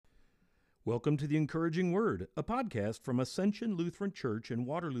Welcome to The Encouraging Word, a podcast from Ascension Lutheran Church in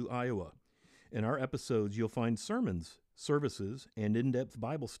Waterloo, Iowa. In our episodes, you'll find sermons, services, and in-depth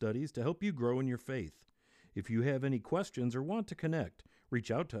Bible studies to help you grow in your faith. If you have any questions or want to connect,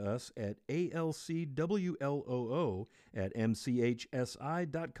 reach out to us at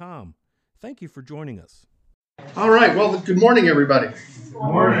alcwloo@mchsi.com. Thank you for joining us. All right. Well, good morning, everybody. Good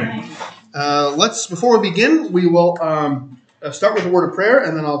morning. Before we begin, we will start with a word of prayer,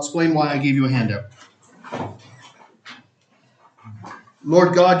 and then I'll explain why I gave you a handout.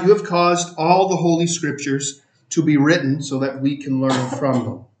 Lord God, you have caused all the Holy Scriptures to be written so that we can learn from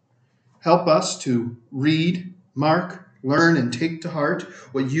them. Help us to read, mark, learn, and take to heart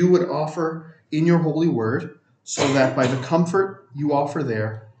what you would offer in your holy word, so that by the comfort you offer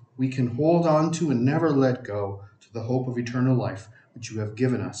there, we can hold on to and never let go to the hope of eternal life, which you have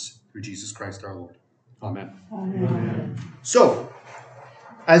given us through Jesus Christ our Lord. Amen. Amen. So,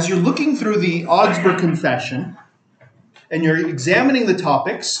 as you're looking through the Augsburg Confession and you're examining the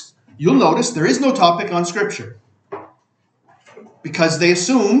topics, you'll notice there is no topic on Scripture, because they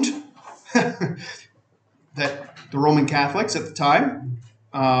assumed that the Roman Catholics at the time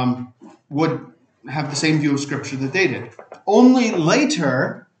would have the same view of Scripture that they did. Only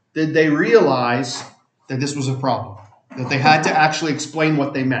later did they realize that this was a problem, that they had to actually explain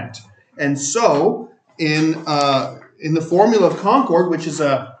what they meant. And so, in the Formula of Concord, which is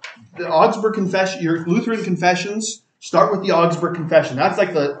the Augsburg Confession, your Lutheran confessions start with the Augsburg Confession. That's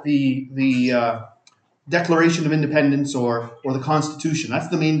like the Declaration of Independence or the Constitution. That's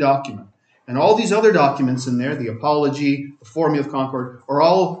the main document. And all these other documents in there, the Apology, the Formula of Concord, are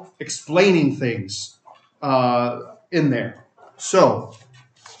all explaining things in there. So,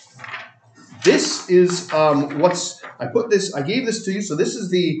 this is I gave this to you, so this is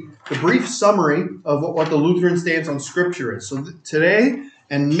the brief summary of what the Lutheran stance on Scripture is. So today,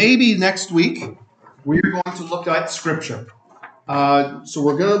 and maybe next week, we're going to look at Scripture. So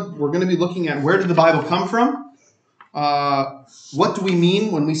we're gonna be looking at, where did the Bible come from? What do we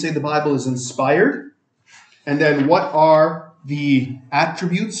mean when we say the Bible is inspired? And then what are the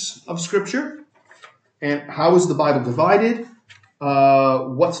attributes of Scripture? And how is the Bible divided?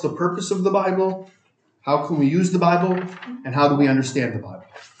 What's the purpose of the Bible? How can we use the Bible? And how do we understand the Bible?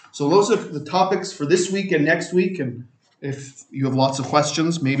 So those are the topics for this week and next week. And if you have lots of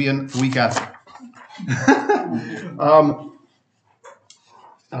questions, maybe in the week after.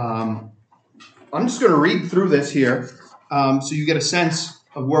 I'm just going to read through this here so you get a sense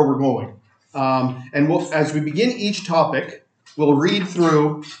of where we're going. As we begin each topic, we'll read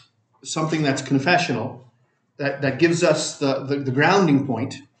through something that's confessional, that gives us the grounding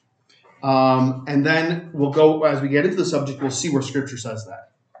point. And then we'll go, as we get into the subject, we'll see where Scripture says that.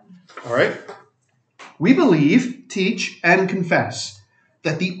 All right? We believe, teach, and confess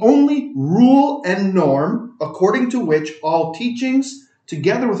that the only rule and norm according to which all teachings,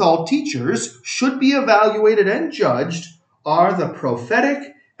 together with all teachers, should be evaluated and judged are the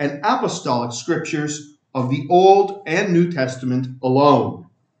prophetic and apostolic Scriptures of the Old and New Testament alone.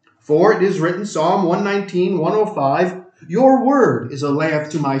 For it is written, Psalm 119, 105, "Your word is a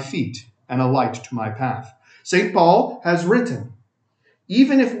lamp to my feet and a light to my path." St. Paul has written,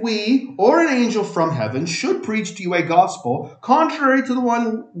 "Even if we or an angel from heaven should preach to you a gospel contrary to the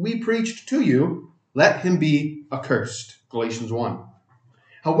one we preached to you, let him be accursed." Galatians 1.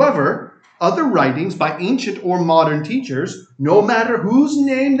 However, other writings by ancient or modern teachers, no matter whose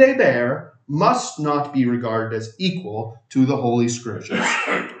name they bear, must not be regarded as equal to the Holy Scriptures.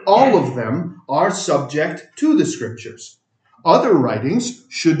 All of them are subject to the Scriptures. Other writings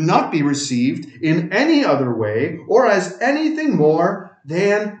should not be received in any other way or as anything more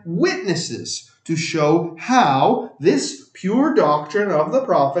than witnesses to show how this pure doctrine of the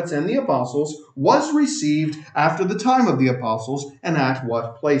prophets and the apostles was received after the time of the apostles and at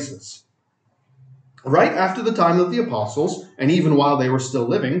what places. Right after the time of the apostles, and even while they were still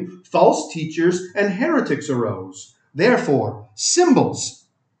living, false teachers and heretics arose. Therefore, symbols,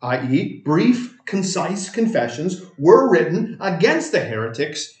 i.e., brief, concise confessions, were written against the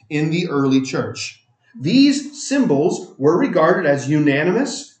heretics in the early church. These symbols were regarded as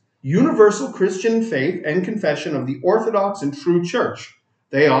unanimous, universal Christian faith and confession of the Orthodox and true church.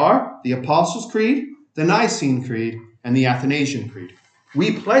 They are the Apostles' Creed, the Nicene Creed, and the Athanasian Creed.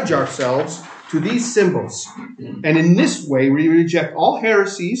 We pledge ourselves to these symbols, and in this way we reject all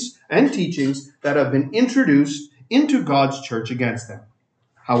heresies and teachings that have been introduced into God's church against them.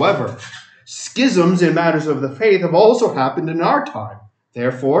 However, schisms in matters of the faith have also happened in our time.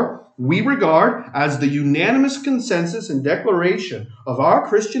 Therefore, we regard as the unanimous consensus and declaration of our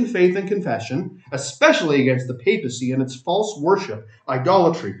Christian faith and confession, especially against the papacy and its false worship,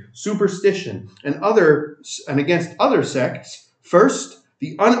 idolatry, superstition, and against other sects, first,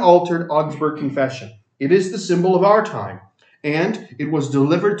 the unaltered Augsburg Confession. It is the symbol of our time, and it was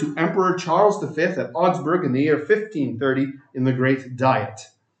delivered to Emperor Charles V at Augsburg in the year 1530 in the Great Diet.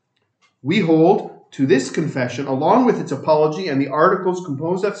 We hold to this confession, along with its apology and the articles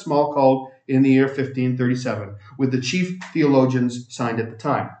composed at Smalcald in the year 1537, with the chief theologians signed at the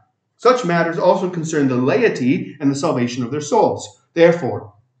time. Such matters also concern the laity and the salvation of their souls.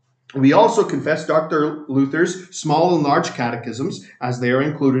 Therefore, we also confess Dr. Luther's small and large catechisms, as they are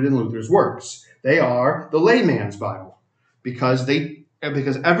included in Luther's works. They are the layman's Bible, because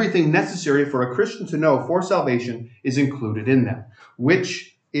everything necessary for a Christian to know for salvation is included in them, which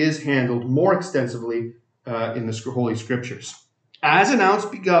is handled more extensively in the Holy Scriptures. As announced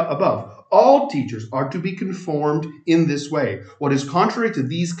above, all teachers are to be conformed in this way. What is contrary to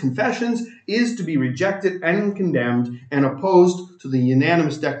these confessions is to be rejected and condemned and opposed to the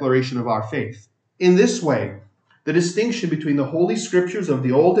unanimous declaration of our faith. In this way, the distinction between the Holy Scriptures of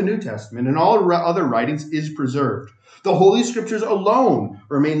the Old and New Testament and all other writings is preserved. The Holy Scriptures alone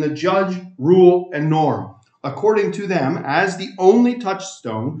remain the judge, rule, and norm. According to them, as the only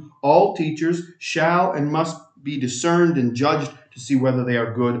touchstone, all teachers shall and must be discerned and judged to see whether they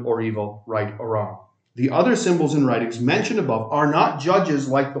are good or evil, right or wrong. The other symbols and writings mentioned above are not judges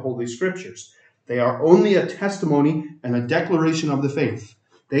like the Holy Scriptures. They are only a testimony and a declaration of the faith.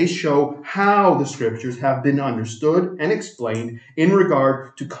 They show how the Scriptures have been understood and explained in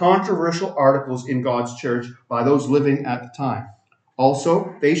regard to controversial articles in God's church by those living at the time.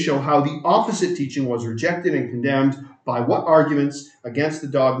 Also, they show how the opposite teaching was rejected and condemned, by what arguments against the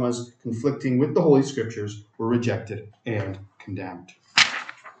dogmas conflicting with the Holy Scriptures were rejected and condemned.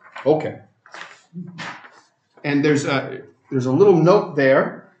 Okay. And there's a little note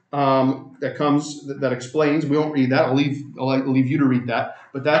there that explains. We won't read that. I'll leave you to read that.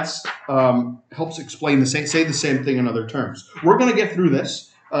 But that's helps explain say the same thing in other terms. We're going to get through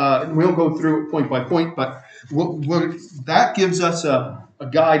this. We won't go through it point by point, but that gives us a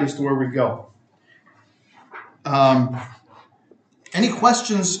guide as to where we go. Any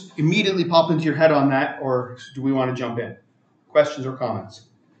questions immediately pop into your head on that, or do we want to jump in? Questions or comments?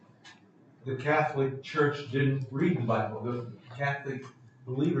 The Catholic Church didn't read the Bible. The Catholic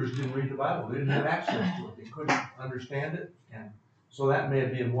believers didn't read the Bible. They didn't have access to it. They couldn't understand it. And so that may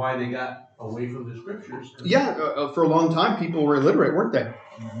have been why they got away from the Scriptures. Yeah, for a long time, people were illiterate, weren't they?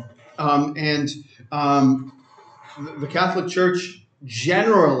 Mm-hmm. The Catholic Church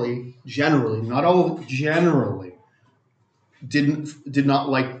generally, not all of it, generally, did not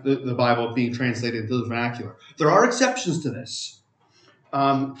like the Bible being translated into the vernacular. There are exceptions to this.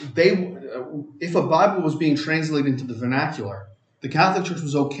 If a Bible was being translated into the vernacular, the Catholic Church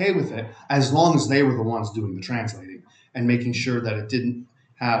was okay with it as long as they were the ones doing the translating and making sure that it didn't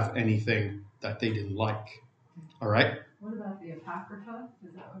have anything that they didn't like. All right? What about the Apocrypha?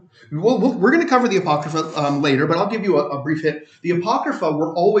 We're going to cover the Apocrypha later, but I'll give you a brief hit. The Apocrypha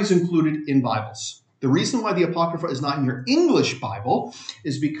were always included in Bibles. The reason why the Apocrypha is not in your English Bible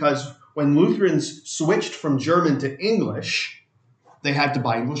is because when Lutherans switched from German to English, they had to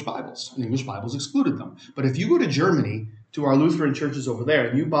buy English Bibles, and English Bibles excluded them. But if you go to Germany, to our Lutheran churches over there,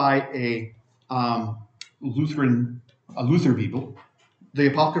 and you buy a Luther Bible, the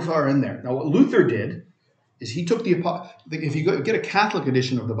Apocrypha are in there. Now, what Luther did is he took if you get a Catholic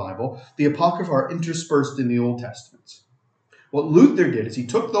edition of the Bible, the Apocrypha are interspersed in the Old Testament. What Luther did is he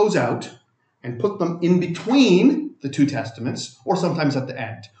took those out and put them in between the two Testaments, or sometimes at the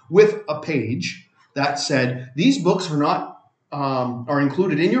end, with a page that said, these books are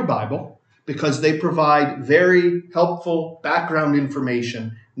included in your Bible because they provide very helpful background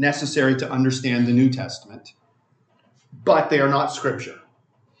information necessary to understand the New Testament. But they are not Scripture.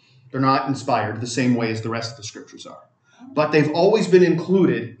 They're not inspired the same way as the rest of the Scriptures are. But they've always been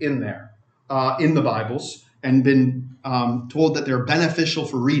included in there, in the Bibles, and been told that they're beneficial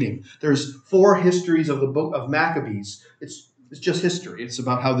for reading. There's 4 histories of the book of Maccabees. It's just history. It's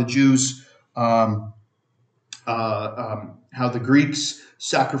about how the Jews, how the Greeks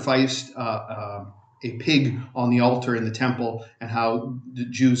sacrificed a pig on the altar in the temple, and how the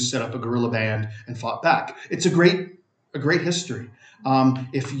Jews set up a guerrilla band and fought back. It's a great history.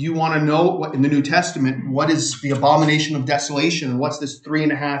 If you want to know what in the New Testament, what is the abomination of desolation and what's this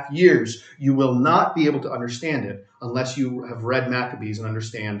 3.5 years, you will not be able to understand it unless you have read Maccabees and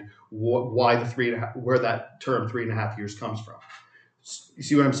understand why where that term 3.5 years comes from. You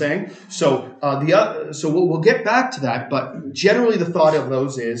see what I'm saying? So we'll get back to that, but generally the thought of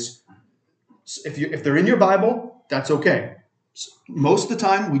those is, if they're in your Bible, that's okay. Most of the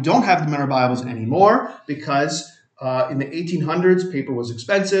time, we don't have them in our Bibles anymore because in the 1800s, paper was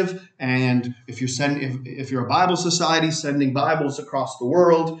expensive, and if you're a Bible society sending Bibles across the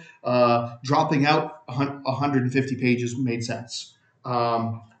world, dropping out 150 pages made sense.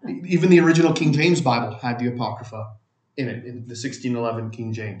 Even the original King James Bible had the Apocrypha in it, in the 1611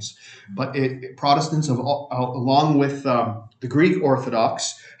 King James. But Protestants, along with the Greek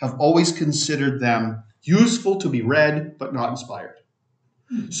Orthodox, have always considered them useful to be read, but not inspired.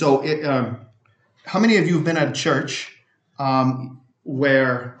 So how many of you have been at a church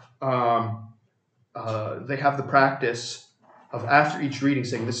where they have the practice of, after each reading,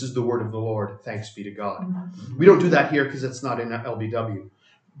 saying, "This is the word of the Lord, thanks be to God"? We don't do that here because it's not in LBW.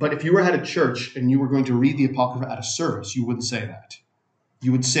 But if you were at a church and you were going to read the Apocrypha at a service, you wouldn't say that.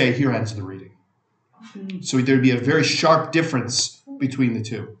 You would say, "Here ends the reading." So there'd be a very sharp difference between the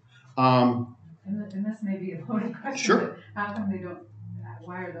two. And this may be a loaded question. Sure. But how come they don't?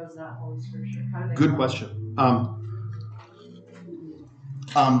 Why are those not Holy Scripture? How do they? Good question.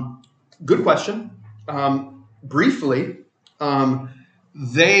 Good question. Briefly,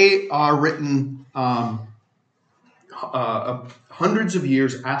 they are written hundreds of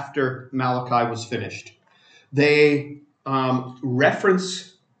years after Malachi was finished. They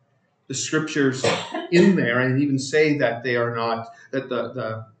reference the scriptures in there and even say that they are not, that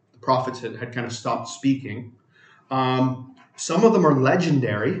the prophets had kind of stopped speaking. Some of them are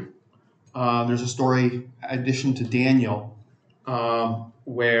legendary. There's a story, in addition to Daniel,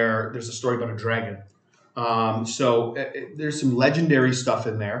 where there's a story about a dragon. So there's some legendary stuff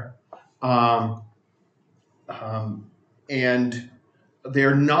in there. And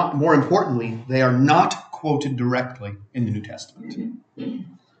they're not, more importantly, they are not quoted directly in the New Testament.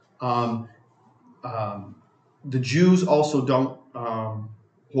 The Jews also don't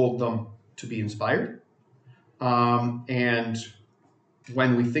hold them to be inspired. And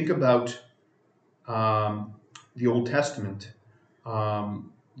when we think about the Old Testament,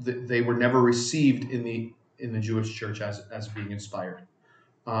 they were never received in the Jewish church as being inspired.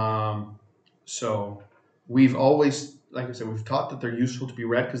 So we've always, like I said, we've taught that they're useful to be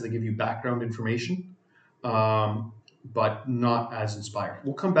read because they give you background information, but not as inspired.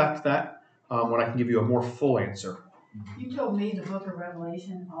 We'll come back to that when I can give you a more full answer. You told me the book of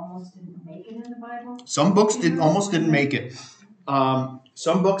Revelation almost didn't make it in the Bible. Some books almost didn't make it.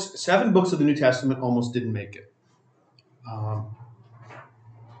 Some books, 7 books of the New Testament almost didn't make it.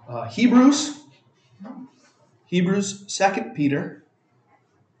 Hebrews, 2 Peter,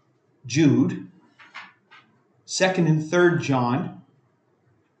 Jude, 2nd and 3rd John,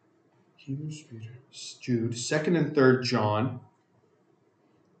 Hebrews, Peter, Jude, 2nd and 3rd John,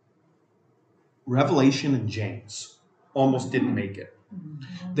 Revelation, and James almost didn't make it.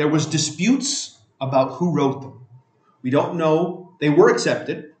 There was disputes about who wrote them. We don't know. They were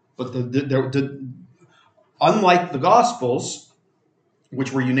accepted, but unlike the Gospels,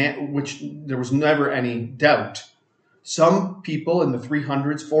 which there was never any doubt, some people in the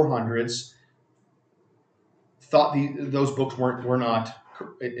 300s, 400s thought those books were not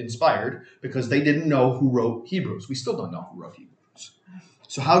inspired because they didn't know who wrote Hebrews. We still don't know who wrote Hebrews.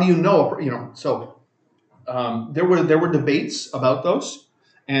 So how do you know? So there were debates about those,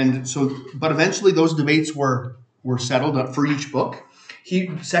 but eventually those debates were settled for each book.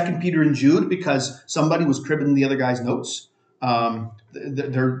 2nd Peter and Jude, because somebody was cribbing the other guy's notes.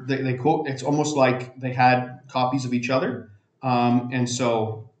 They quote. It's almost like they had copies of each other, and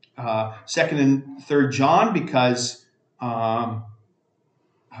so 2nd and 3rd John, because we're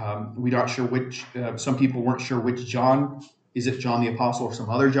not sure which. Some people weren't sure which John. Is it John the Apostle or some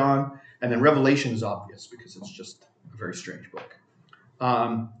other John? And then Revelation is obvious because it's just a very strange book.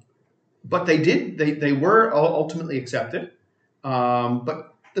 But they were ultimately accepted.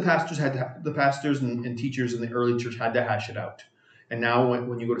 But the pastors and teachers in the early church had to hash it out. And now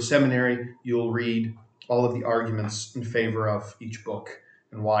when you go to seminary, you'll read all of the arguments in favor of each book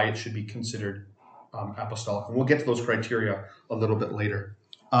and why it should be considered apostolic. And we'll get to those criteria a little bit later.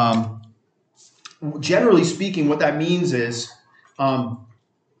 Generally speaking, what that means is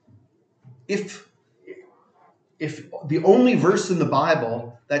if the only verse in the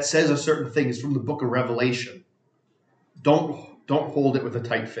Bible that says a certain thing is from the book of Revelation, don't hold it with a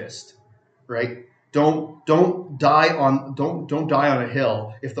tight fist, right? Don't die on a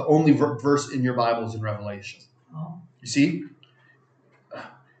hill if the only verse in your Bible is in Revelation. You see,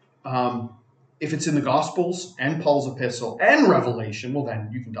 if it's in the Gospels and Paul's epistle and Revelation, well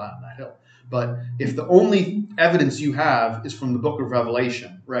then you can die on that hill. But if the only evidence you have is from the book of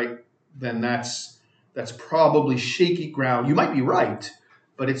Revelation, right, then that's probably shaky ground. You might be right,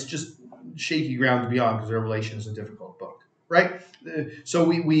 but it's just shaky ground to be on because Revelation is a difficult book, right? So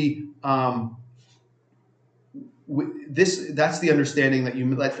that's the understanding that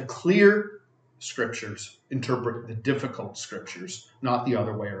you let the clear scriptures interpret the difficult scriptures, not the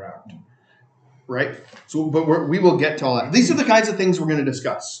other way around, right? So, but we will get to all that. These are the kinds of things we're going to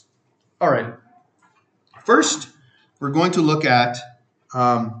discuss. All right. First, we're going to look at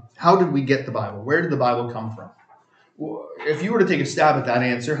how did we get the Bible? Where did the Bible come from? If you were to take a stab at that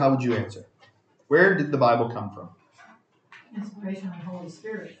answer, how would you answer? Where did the Bible come from? Inspiration of the Holy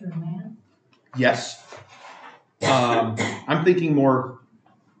Spirit through man. Yes. I'm thinking more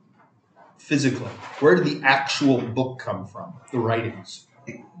physically. Where did the actual book come from? The writings.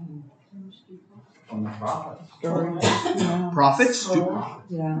 From the prophets. Prophets?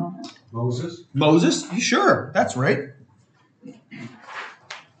 Yeah. Moses? Moses? Sure, that's right.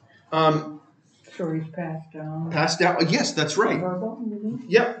 Stories passed down. Passed down. Yes, that's right. Verbal, maybe?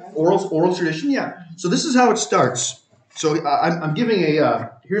 Yep, oral tradition. Yeah. So this is how it starts. So I'm giving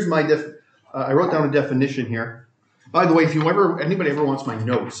here's my I wrote down a definition here. By the way, if anybody ever wants my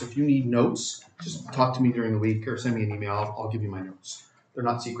notes, if you need notes, just talk to me during the week or send me an email. I'll give you my notes. They're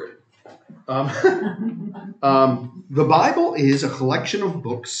not secret. The Bible is a collection of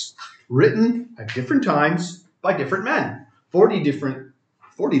books written at different times by different men. 40 different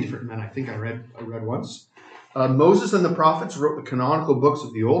men, I think I read once. Moses and the prophets wrote the canonical books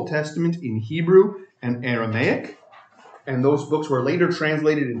of the Old Testament in Hebrew and Aramaic, and those books were later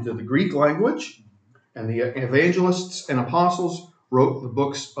translated into the Greek language, and the evangelists and apostles wrote the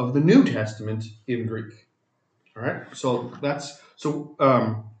books of the New Testament in Greek. All right,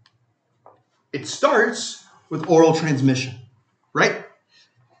 it starts with oral transmission, right?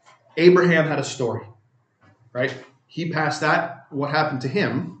 Abraham had a story, right? He passed that, what happened to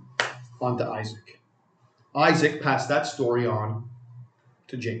him, on to Isaac. Isaac passed that story on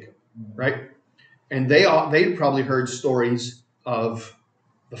to Jacob, right? And they probably heard stories of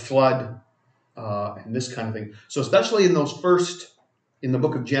the flood and this kind of thing. So especially in in the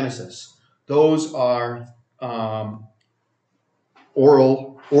book of Genesis, those are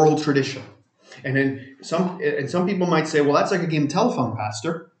oral tradition. And then some people might say, well, that's like a game of telephone,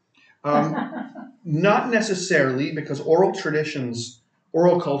 Pastor. Not necessarily, because oral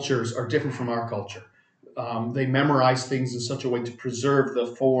cultures are different from our culture. They memorize things in such a way to preserve the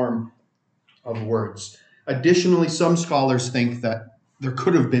form of words. Additionally, some scholars think that there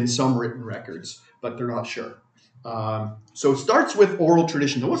could have been some written records, but they're not sure. So it starts with oral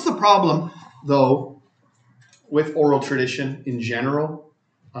tradition. Now, what's the problem, though, with oral tradition in general?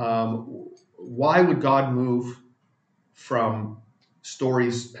 Why would God move from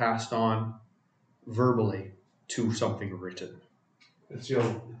stories passed on verbally to something written? It's the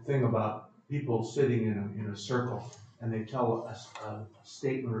old thing about people sitting in a circle and they tell a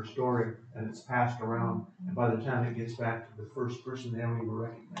statement or story and it's passed around, and by the time it gets back to the first person, they don't even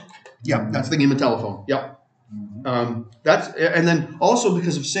recognize it. Yeah, that's the game of telephone. Yep. And then also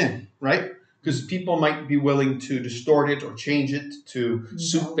because of sin, right? Because people might be willing to distort it or change it to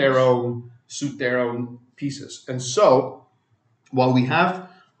suit their own pieces. And so, while we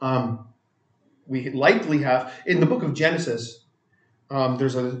likely have in the book of Genesis,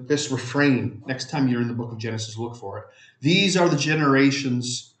 there's this refrain. Next time you're in the book of Genesis, look for it. These are the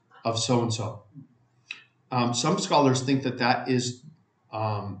generations of so and so. Some scholars think that is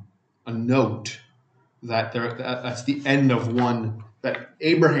a note that's the end of one, that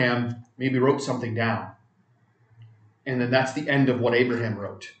Abraham maybe wrote something down, and then that's the end of what Abraham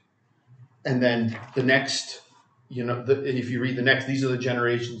wrote. And then the next, if you read the next, these are the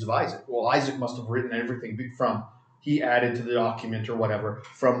generations of Isaac. Well, Isaac must have written everything he added to the document or whatever,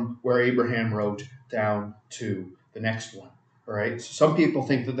 from where Abraham wrote down to the next one. All right. So some people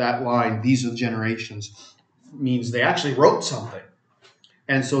think that line, these are the generations, means they actually wrote something.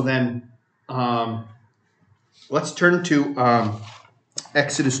 And so then let's turn to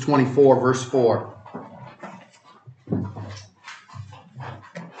Exodus 24, verse 4.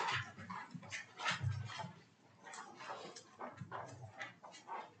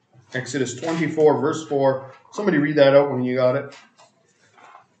 Exodus 24, verse 4. Somebody read that out when you got it.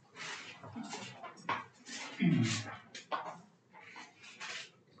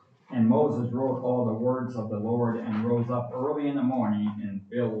 And Moses wrote all the words of the Lord and rose up early in the morning and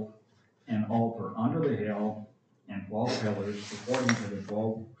built an altar under the hill and 12 pillars according to the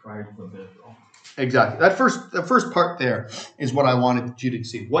 12 tribes of Israel. Exactly. That first part there is what I wanted you to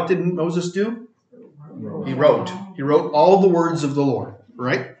see. What did Moses do? He wrote. He wrote all the words of the Lord,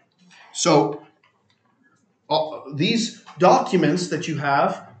 right? So these documents that you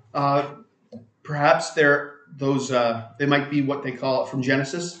have, perhaps they might be what they call it from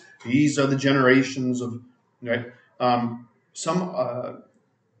Genesis. These are the generations of, right?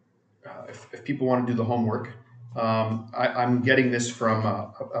 If people want to do the homework, I'm getting this from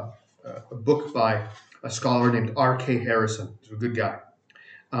a book by a scholar named R.K. Harrison. He's a good guy.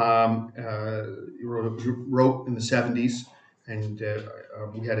 He wrote in the 70s, and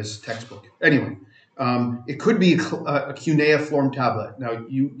we had his textbook. Anyway, it could be a cuneiform tablet. Now,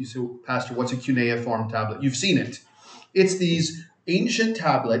 you say, Pastor, what's a cuneiform tablet? You've seen it. It's these ancient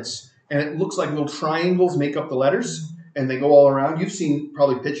tablets, and it looks like little triangles make up the letters, and they go all around. You've seen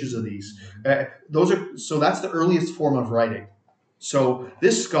probably pictures of these. So that's the earliest form of writing. So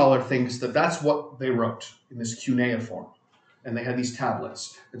this scholar thinks that that's what they wrote in this cuneiform. And they had these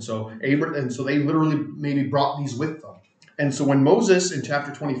tablets. And so they literally maybe brought these with them. And so when Moses in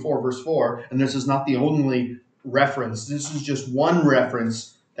chapter 24, verse 4, and this is not the only reference, this is just one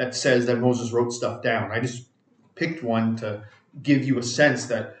reference that says that Moses wrote stuff down. I just picked one to give you a sense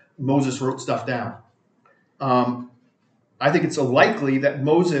that Moses wrote stuff down. I think it's likely that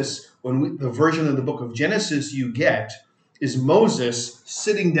Moses, the version of the book of Genesis you get, is Moses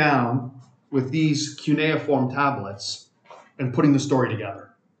sitting down with these cuneiform tablets and putting the story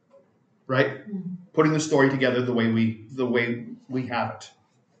together, right? Putting the story together the way we have it.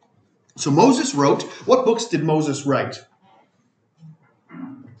 So Moses wrote. What books did Moses write?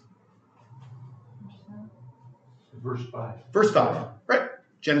 Verse 5. Verse 5, right?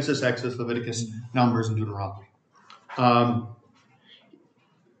 Genesis, Exodus, Leviticus, Numbers, and Deuteronomy.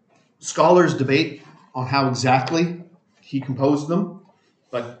 Scholars debate on how exactly he composed them,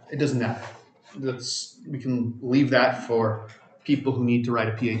 but it doesn't matter. We can leave that for people who need to write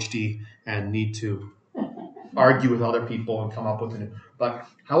a PhD and need to argue with other people and come up with it. But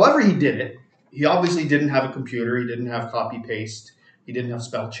however he did it, he obviously didn't have a computer. He didn't have copy paste. He didn't have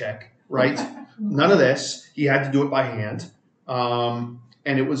spell check, right? None of this. He had to do it by hand. And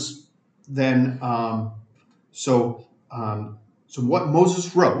it was then, so what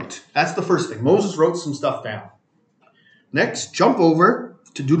Moses wrote, that's the first thing. Moses wrote some stuff down. Next, jump over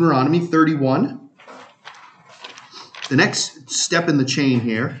to Deuteronomy 31. The next step in the chain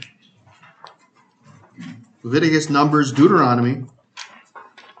here. Leviticus, Numbers, Deuteronomy.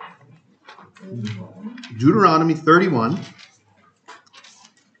 Deuteronomy 31.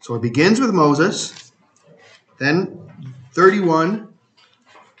 So it begins with Moses. Then 31.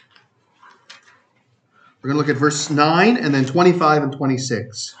 We're going to look at verse 9 and then 25 and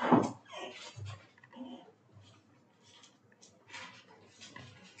 26.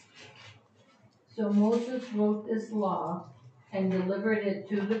 So Moses wrote this law and delivered it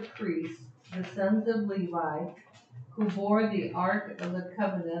to the priests, the sons of Levi, who bore the ark of the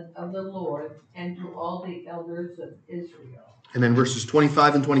covenant of the Lord, and to all the elders of Israel. And then verses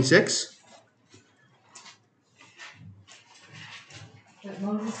 25 and 26. But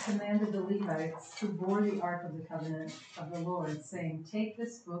Moses commanded the Levites who bore the ark of the covenant of the Lord, saying, "Take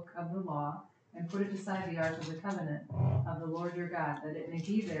this book of the law and put it beside the ark of the covenant of the Lord your God, that it may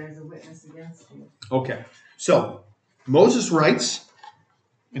be there as a witness against you." Okay, so Moses writes,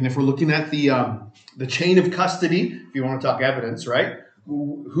 and if we're looking at the chain of custody, if you want to talk evidence, right?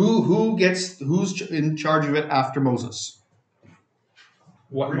 Who's in charge of it after Moses?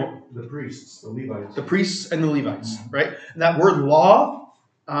 The priests, the Levites. The priests and the Levites, right? And that word law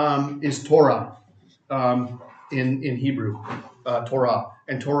is Torah in Hebrew, Torah.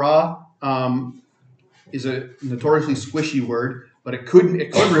 And Torah is a notoriously squishy word, but it could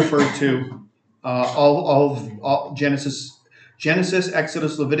refer to all Genesis,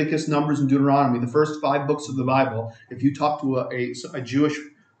 Exodus, Leviticus, Numbers, and Deuteronomy, the first 5 books of the Bible. If you talk to a Jewish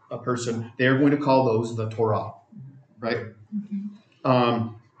person, they're going to call those the Torah, right?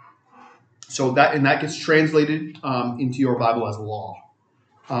 So that gets translated into your Bible as law.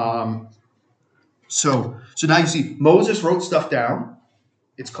 So now you see Moses wrote stuff down.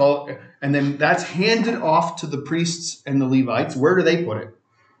 It's called, and then that's handed off to the priests and the Levites. Where do they put it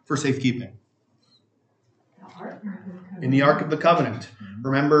for safekeeping? In the Ark of the Covenant.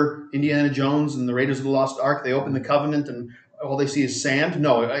 Remember Indiana Jones and the Raiders of the Lost Ark? They open the covenant and all they see is sand.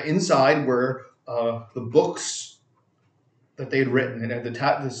 No, inside were the books that they had written. It had the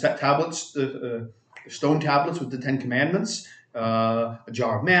tablets, the stone tablets with the 10 Commandments, a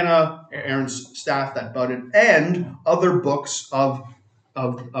jar of manna, Aaron's staff that budded, and other books of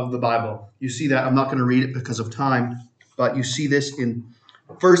the Bible. You see that. I'm not going to read it because of time, but you see this in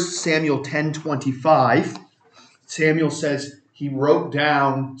 1 Samuel 10:25. Samuel says he wrote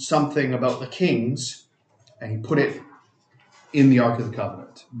down something about the kings, and he put it in the Ark of the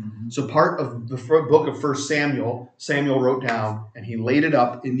Covenant. So part of the book of 1 Samuel, Samuel wrote down, and he laid it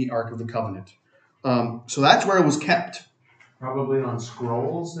up in the Ark of the Covenant. So that's where it was kept. Probably on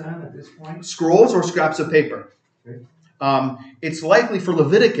scrolls then at this point? Scrolls or scraps of paper. Okay. It's likely for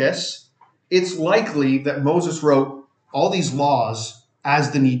Leviticus, it's likely that Moses wrote all these laws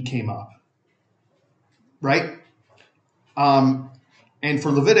as the need came up. Right? And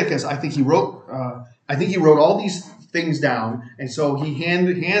for Leviticus, I think he wrote all these things down, and so he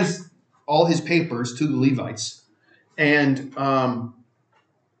hands all his papers to the Levites. And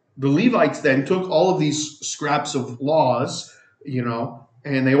the Levites then took all of these scraps of laws,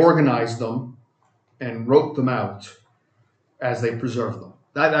 and they organized them and wrote them out as they preserved them.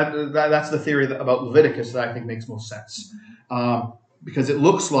 That's the theory about Leviticus that I think makes most sense, because it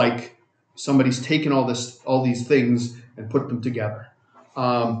looks like somebody's taken all these things and put them together.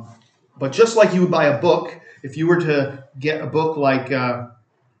 But just like you would buy a book, if you were to get a book like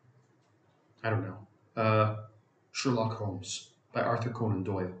Sherlock Holmes by Arthur Conan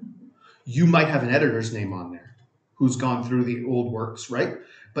Doyle, you might have an editor's name on there who's gone through the old works, right?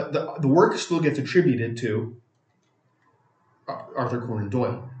 But the work still gets attributed to Arthur Conan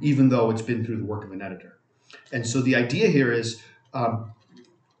Doyle, even though it's been through the work of an editor. And so the idea here is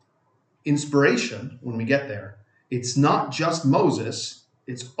inspiration, when we get there, it's not just Moses,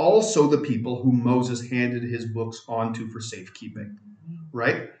 it's also the people who Moses handed his books on to for safekeeping,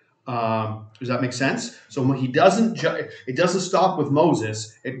 right? Does that make sense? So when it doesn't stop with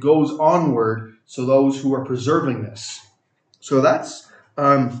Moses, it goes onward. So those who are preserving this. So that's,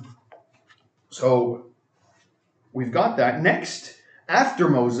 so we've got that. Next, after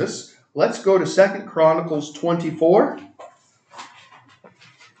Moses, let's go to 2 Chronicles 24.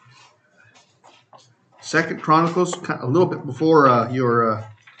 2 Chronicles, a little bit before your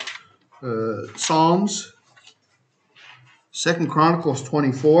Psalms. 2 Chronicles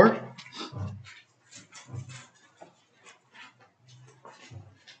 24.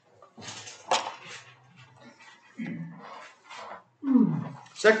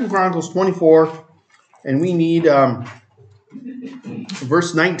 Second Chronicles 24, and we need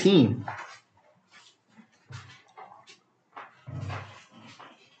verse 19.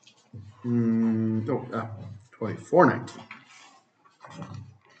 No, 24:19.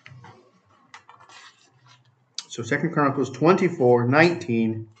 So 2 Chronicles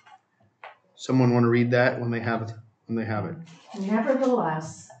 24:19. Someone want to read that when they have it?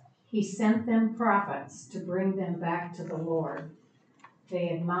 Nevertheless, he sent them prophets to bring them back to the Lord. They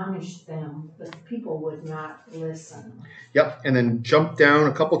admonished them, but the people would not listen. Yep, and then jump down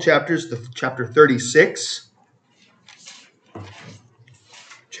a couple chapters to chapter 36.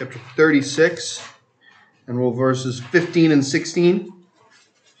 Chapter 36, and we'll verses 15 and 16.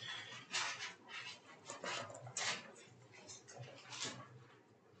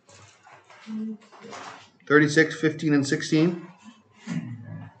 Mm-hmm. 36, 15, and 16.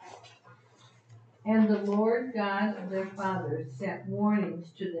 And the Lord God of their fathers sent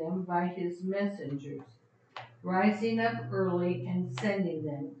warnings to them by his messengers, rising up early and sending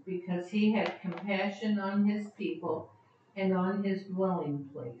them, because he had compassion on his people and on his dwelling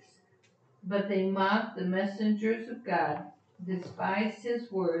place. But they mocked the messengers of God, despised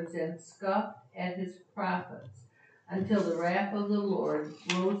his words, and scoffed at his prophets, until the wrath of the Lord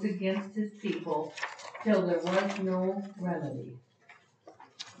rose against his people, till there was no remedy.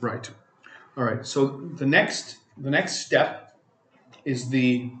 Right. All right. So the next step is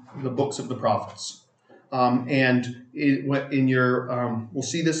the books of the prophets, and in your we'll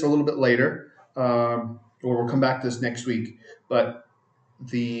see this a little bit later, or we'll come back to this next week. But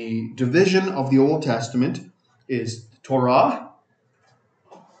the division of the Old Testament is Torah,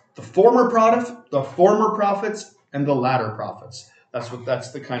 the former prophets, and the latter prophets. That's what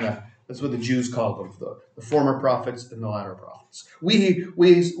the Jews call them, the former prophets and the latter prophets. We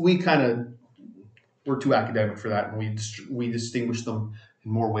kind of, we're too academic for that, and we distinguish them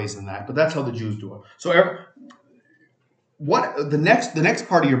in more ways than that. But that's how the Jews do it. So the next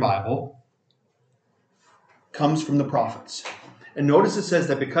part of your Bible comes from the prophets. And notice it says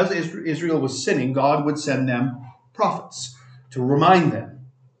that because Israel was sinning, God would send them prophets to remind them.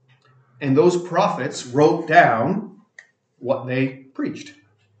 And those prophets wrote down what they preached.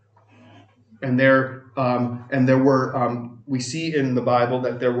 And there were, we see in the Bible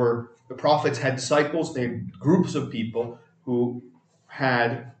that the prophets had disciples, they had groups of people who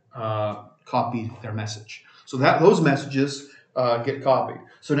had copied their message. So those messages get copied.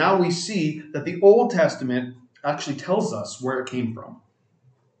 So now we see that the Old Testament actually tells us where it came from,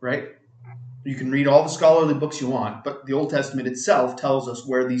 right? You can read all the scholarly books you want, but the Old Testament itself tells us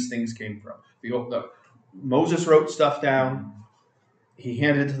where these things came from. Moses wrote stuff down, he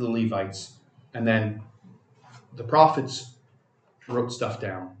handed it to the Levites, and then the prophets wrote stuff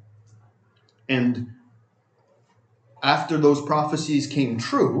down. And after those prophecies came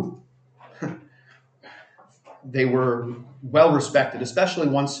true, they were well respected, especially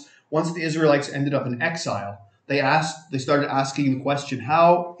once the Israelites ended up in exile. They started asking the question,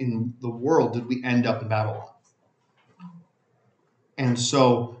 how in the world did we end up in Babylon? And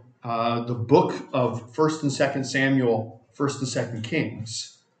so the book of 1st and 2nd Samuel, 1st and 2nd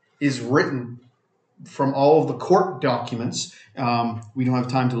Kings is written from all of the court documents. We don't have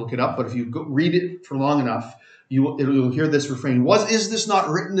time to look it up, but if you read it for long enough, you'll hear this refrain: is this not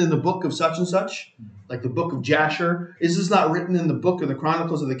written in the book of such and such? Like the book of Jasher. Is this not written in the book of the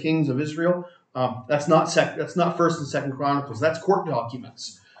Chronicles of the Kings of Israel? That's not 1st and 2nd Chronicles. That's court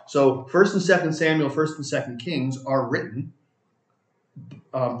documents. So 1st and 2nd Samuel, 1st and 2nd Kings are written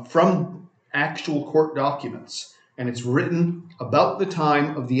from actual court documents. And it's written about the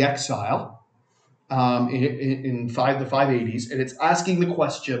time of the exile in the 580s. And it's asking the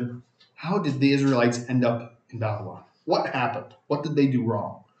question, how did the Israelites end up in Babylon? What happened? What did they do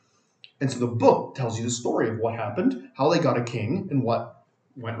wrong? And so the book tells you the story of what happened, how they got a king, and what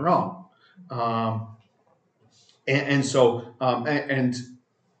went wrong. A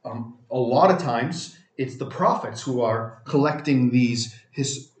lot of times it's the prophets who are collecting these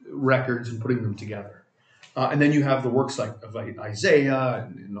records and putting them together. And then you have the works of Isaiah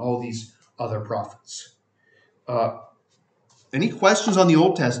and all these other prophets. Any questions on the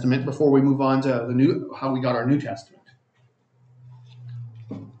Old Testament before we move on to how we got our New Testament?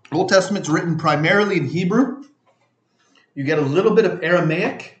 The Old Testament's written primarily in Hebrew. You get a little bit of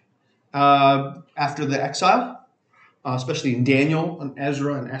Aramaic after the exile, especially in Daniel and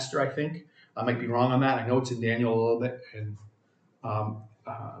Ezra and Esther, I think. I might be wrong on that. I know it's in Daniel a little bit, and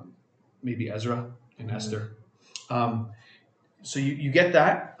maybe Ezra and Esther. So you get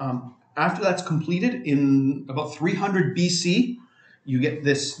that. After that's completed, in about 300 BC, you get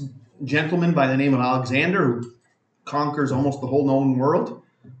this gentleman by the name of Alexander who conquers almost the whole known world,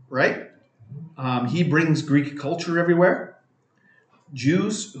 right? He brings Greek culture everywhere.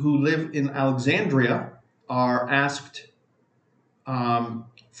 Jews who live in Alexandria are asked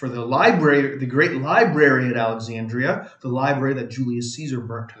for the library, the great library at Alexandria, the library that Julius Caesar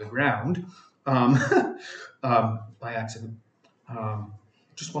burnt to the ground by accident.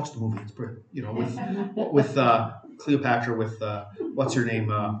 Just watch the movie; it's pretty, with Cleopatra, with what's her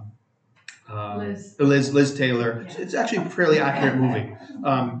name, Liz Taylor. It's actually a fairly accurate movie.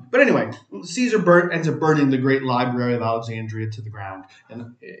 But anyway, Caesar ends up burning the great library of Alexandria to the ground,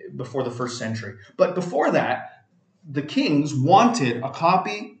 and before the 1st century. But before that, the kings wanted a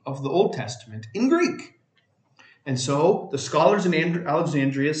copy of the Old Testament in Greek. And so the scholars in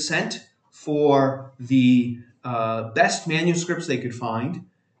Alexandria sent for the best manuscripts they could find,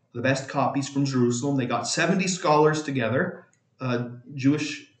 the best copies from Jerusalem. They got 70 scholars together,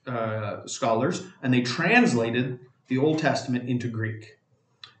 Jewish scholars, and they translated the Old Testament into Greek.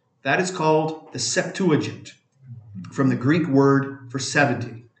 That is called the Septuagint, from the Greek word for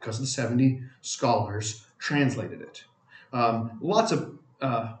 70, because the 70 scholars translated it. Lots of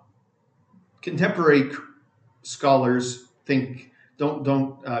contemporary scholars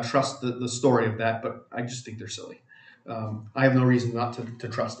don't trust the story of that, but I just think they're silly. I have no reason not to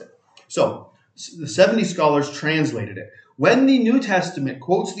trust it. So the 70 scholars translated it. When the New Testament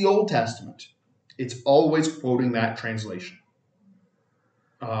quotes the Old Testament, it's always quoting that translation.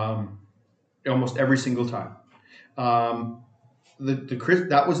 Almost every single time. That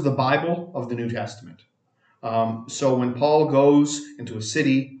was the Bible of the New Testament. So when Paul goes into a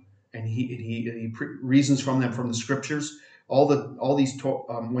city and he reasons from the scriptures,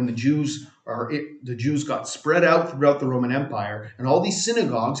 when the Jews got spread out throughout the Roman Empire, and all these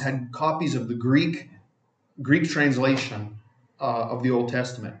synagogues had copies of the Greek translation of the Old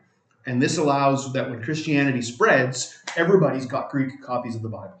Testament. And this allows that when Christianity spreads, everybody's got Greek copies of the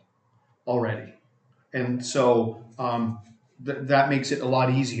Bible already. And so that makes it a lot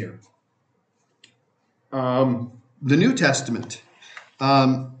easier. The New Testament.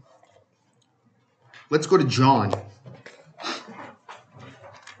 Let's go to John.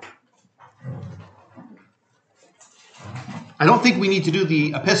 I don't think we need to do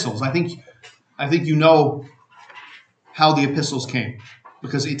the epistles. I think you know how the epistles came,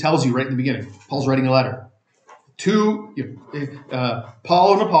 because it tells you right in the beginning. Paul's writing a letter to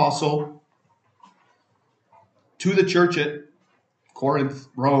Paul, an apostle, to the church at Corinth,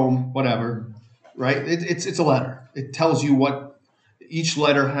 Rome, whatever. Right? It's a letter. It tells you what each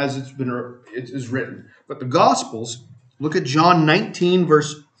letter is written. But the Gospels, look at John 19,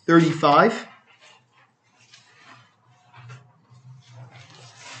 verse 35.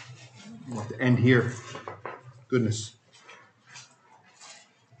 We'll have to end here. Goodness.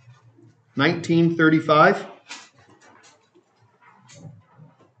 1935.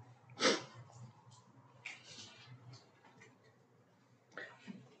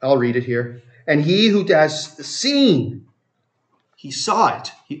 I'll read it here. And he who has seen, he saw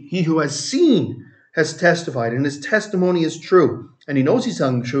it. He who has seen has testified, and his testimony is true. And he knows he's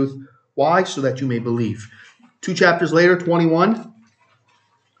telling the truth. Why? So that you may believe. 2 chapters later, 21,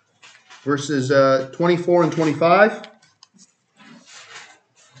 verses 24 and 25.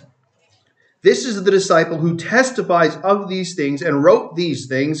 This is the disciple who testifies of these things and wrote these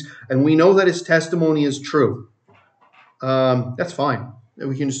things, and we know that his testimony is true. That's fine.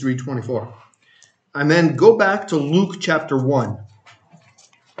 We can just read 24. And then go back to Luke chapter 1.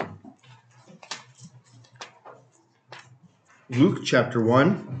 Luke chapter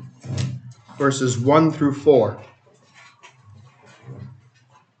 1, verses 1 through 4.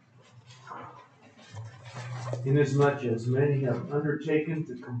 Inasmuch as many have undertaken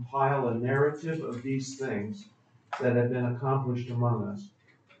to compile a narrative of these things that have been accomplished among us,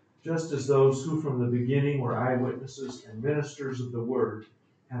 just as those who from the beginning were eyewitnesses and ministers of the word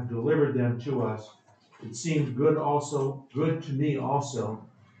have delivered them to us, it seemed good to me also,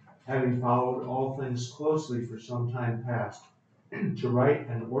 having followed all things closely for some time past, to write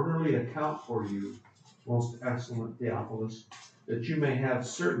an orderly account for you, most excellent Theophilus, that you may have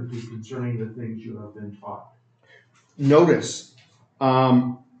certainty concerning the things you have been taught. Notice,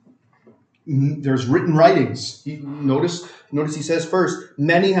 there's written writings. Notice he says first,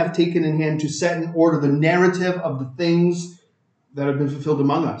 many have taken in hand to set in order the narrative of the things that have been fulfilled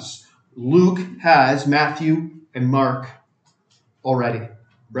among us. Luke has Matthew and Mark already,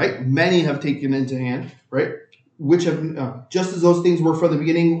 right? Many have taken into hand, right? Which have, just as those things were from the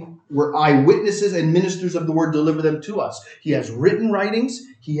beginning, were eyewitnesses and ministers of the word, deliver them to us. He has written writings.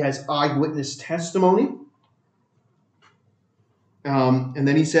 He has eyewitness testimony. And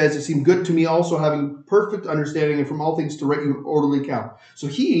then he says, it seemed good to me also, having perfect understanding and from all things to write you an orderly account. So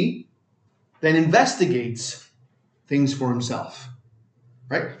he then investigates things for himself,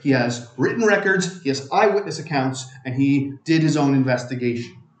 right? He has written records, he has eyewitness accounts, and he did his own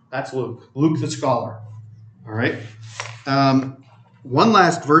investigation. That's Luke. Luke the scholar. All right. One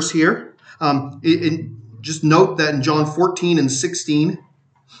last verse here. Just note that in John 14 and 16,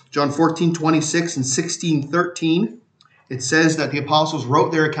 John 14, 26 and 16, 13, it says that the apostles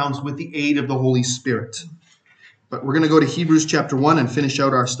wrote their accounts with the aid of the Holy Spirit. But we're going to go to Hebrews chapter 1 and finish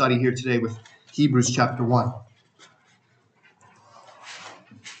out our study here today with Hebrews chapter 1.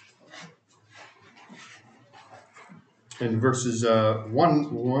 And verses 1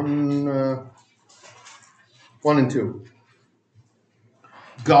 and 2.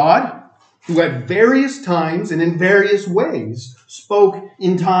 God, who at various times and in various ways spoke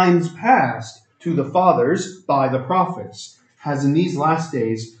in times past to the fathers by the prophets, has in these last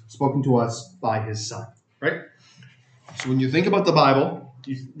days spoken to us by his Son. Right? So when you think about the Bible,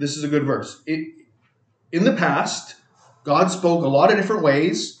 this is a good verse. In the past, God spoke a lot of different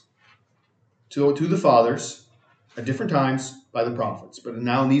ways to the fathers at different times by the prophets. But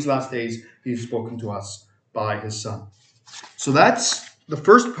now in these last days, he's spoken to us by his Son. So that's the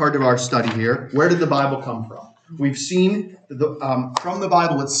first part of our study here. Where did the Bible come from? We've seen from the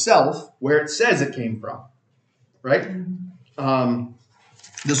Bible itself where it says it came from. Right?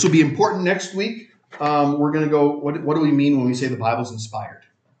 This will be important next week. We're going to go, what do we mean when we say the Bible's inspired?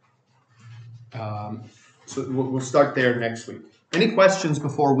 So we'll start there next week. Any questions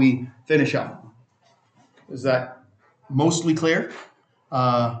before we finish up? Is that mostly clear?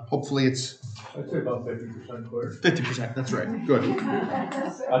 Hopefully it's... I'd say about 50% clear. 50%, that's right. Good. I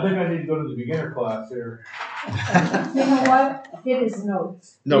think I need to go to the beginner class here. You know what? Get his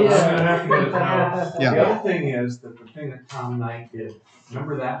notes. No. I'm going to have to get it now. Yeah. The other thing is that the thing that Tom Knight did,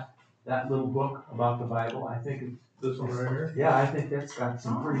 remember that little book about the Bible? I think it's This one right here? Yeah, I think that's got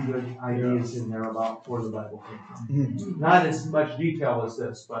some pretty good ideas in there about where the Bible came from. Mhm. Not as much detail as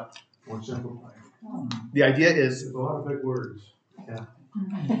this, but more simplified. The idea is, There's a lot of big words.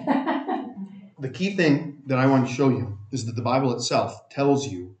 the key thing that I want to show you is that the Bible itself tells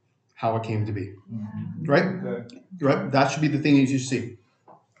you how it came to be. Right? Okay. Right? That should be the thing that you see.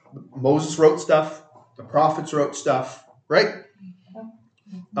 Moses wrote stuff. The prophets wrote stuff. Right?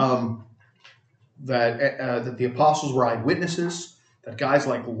 That the apostles were eyewitnesses. That guys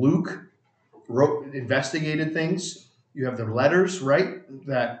like Luke investigated things. You have the letters, right?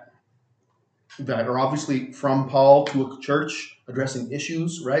 That are obviously from Paul to a church addressing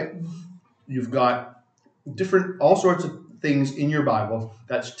issues, right? You've got all sorts of things in your Bible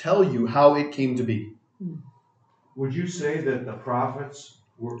that tell you how it came to be. Would you say that the prophets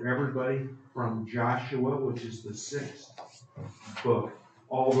were everybody from Joshua, which is the 6th book,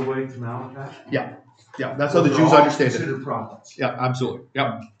 all the way to Malachi? Yeah, that's how the Those are Jews all understand it. considered prophets. Yeah, absolutely.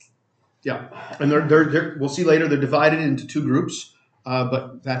 Yeah. And they're we'll see later, they're divided into two groups,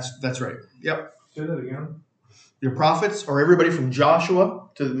 but that's right. Yep. Say that again. Your prophets are everybody from Joshua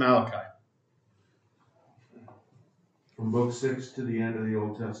to Malachi. From book 6 to the end of the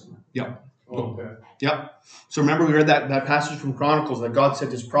Old Testament. Yep. Oh, okay. Yep. So remember we read that passage from Chronicles that God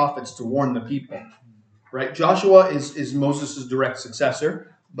sent his prophets to warn the people. Right? Joshua is Moses' direct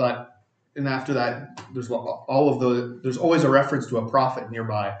successor, and after that, there's there's always a reference to a prophet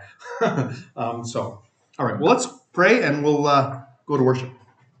nearby. All right. Well, let's pray and we'll go to worship.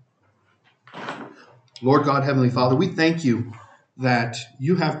 Lord God, Heavenly Father, we thank you that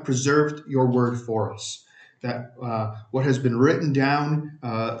you have preserved your word for us. That what has been written down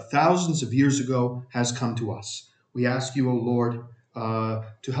thousands of years ago has come to us. We ask you, O Lord,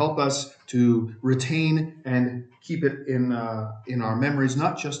 to help us to retain and keep it in our memories,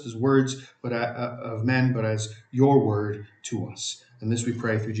 not just as words but of men, but as your word to us. And this we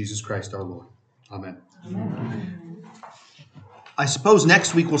pray through Jesus Christ our Lord. Amen. Amen. I suppose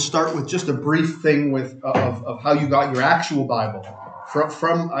next week we'll start with just a brief thing of how you got your actual Bible.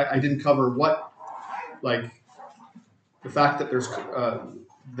 I didn't cover what, like the fact that there's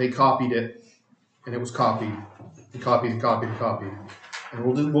they copied it and it was copied, copied. And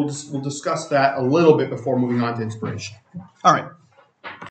we'll discuss that a little bit before moving on to inspiration. All right.